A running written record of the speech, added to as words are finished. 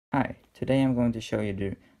Hi, today I'm going to show you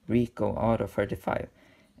the Ricoh Auto 35,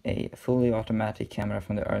 a fully automatic camera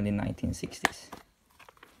from the early 1960s.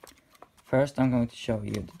 First I'm going to show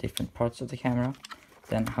you the different parts of the camera,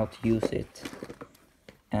 then how to use it,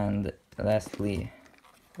 and lastly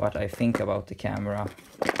what I think about the camera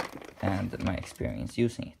and my experience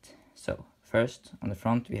using it. So first, on the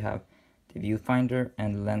front we have the viewfinder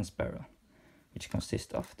and the lens barrel, which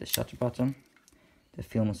consist of the shutter button, the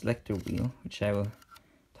film selector wheel, which I will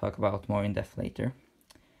talk about more in depth later,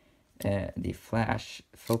 the flash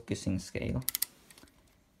focusing scale,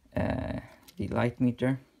 the light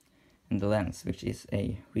meter, and the lens, which is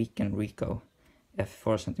a Ricoh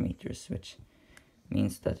f4 centimeters, which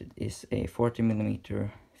means that it is a 40mm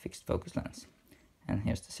fixed focus lens. And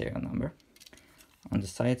here's the serial number. On the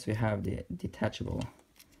sides we have the detachable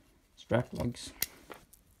strap lugs.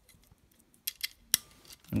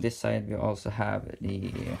 On this side we also have the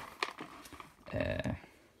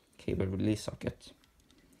cable release socket.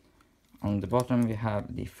 On the bottom we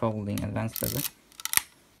have the folding advanced lever,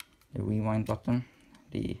 the rewind button,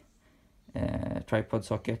 the tripod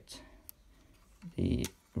socket, the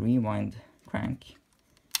rewind crank,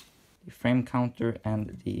 the frame counter,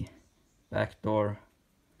 and the back door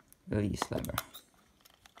release lever.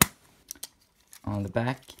 On the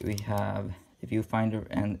back we have the viewfinder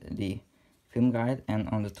and the film guide, and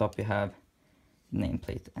on the top we have the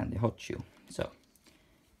nameplate and the hot shoe. So,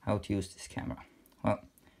 how to use this camera? Well,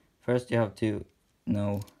 first you have to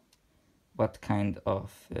know what kind of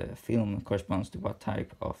film corresponds to what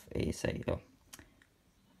type of ASA,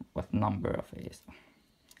 what number of ASA,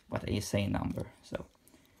 what ASA number. So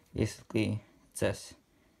basically it says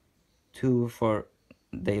 2 for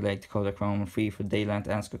daylight Kodachrome, 3 for daylight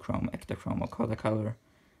Anscochrome, Ektachrome or Kodacolor,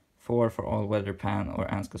 4 for all weather pan or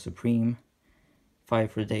Ansco Supreme,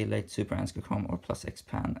 5 for daylight Super Anscochrome or Plus X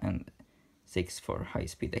pan, and 6 for high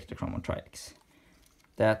speed Ektachrome or Tri-X.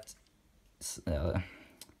 That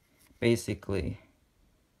basically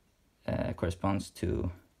corresponds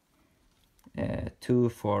to 2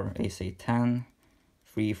 for ASA 10,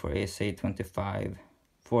 3 for ASA 25,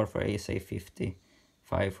 4 for ASA 50,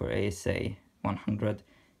 5 for ASA 100,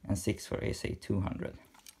 and 6 for ASA 200.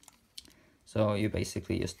 So you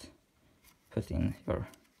basically just put in your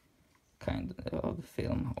kind of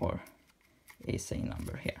film or ASA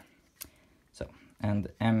number here. So, and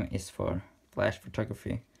M is for flash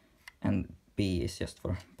photography and B is just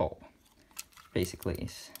for bulb. Basically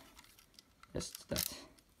is just that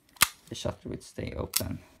the shutter would stay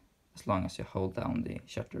open as long as you hold down the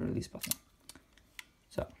shutter release button.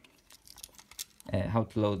 So, how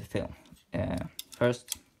to load the film.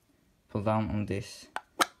 First, pull down on this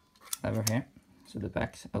lever here, so the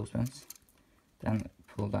back opens. Then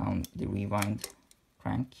pull down the rewind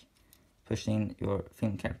crank, push in your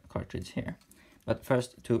film cartridge here. But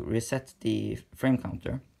first, to reset the frame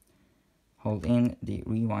counter, hold in the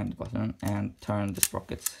rewind button and turn the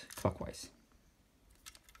sprockets clockwise.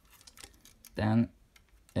 Then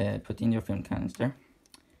put in your film canister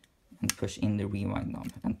and push in the rewind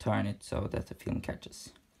knob and turn it so that the film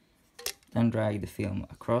catches. Then drag the film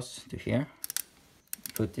across to here,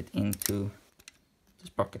 put it into the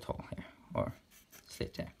sprocket hole here, or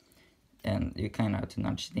slit here. And you kind of have to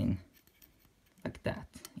nudge it in like that,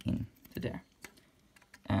 into there.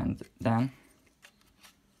 And then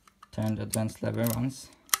turn the advanced lever once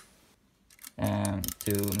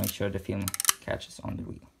to make sure the film catches on the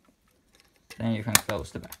wheel. Then you can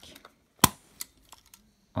close the back.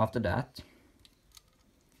 After that,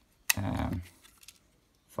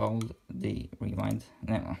 fold the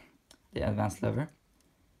the advanced lever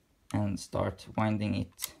and start winding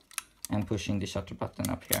it and pushing the shutter button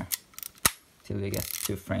up here till you get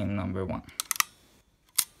to frame number 1.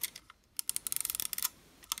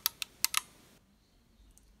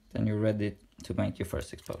 Then you're ready to make your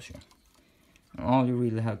first exposure. And all you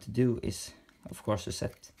really have to do is, of course, to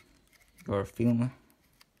set your film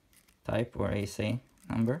type or ASA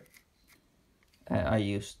number. I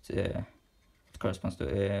used it corresponds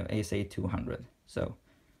to ASA 200, so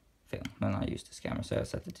film, when I used this camera, so I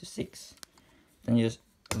set it to 6. Then you just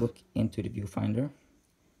look into the viewfinder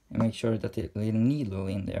and make sure that the little needle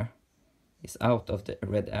in there is out of the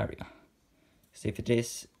red area. So if it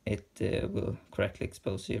is, it will correctly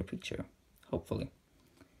expose your picture, hopefully.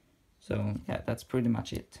 So yeah, that's pretty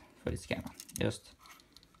much it for this camera. Just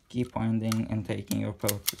keep winding and taking your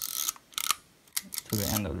poses to the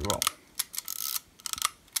end of the roll.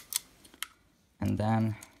 And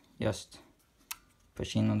then just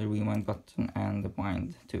push in on the rewind button and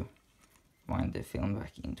wind to wind the film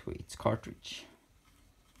back into its cartridge.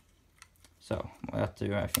 So what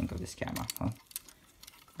do I think of this camera? Well,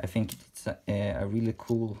 I think it's a really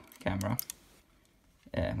cool camera.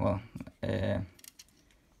 I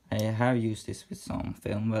have used this with some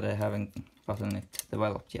film, but I haven't gotten it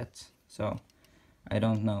developed yet, so I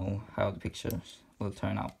don't know how the pictures will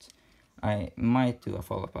turn out. I might do a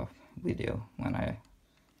follow-up video when I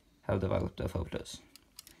have developed the photos.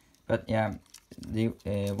 But yeah, the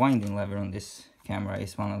winding lever on this camera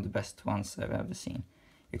is one of the best ones I've ever seen.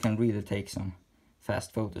 You can really take some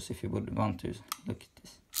fast photos if you would want to. Look at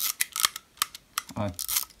this. Oh.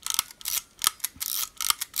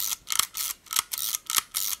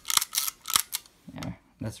 Yeah,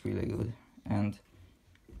 that's really good. And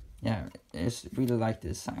yeah, I just really like the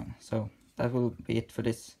design. So that will be it for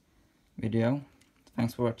this video.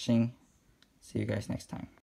 Thanks for watching. See you guys next time.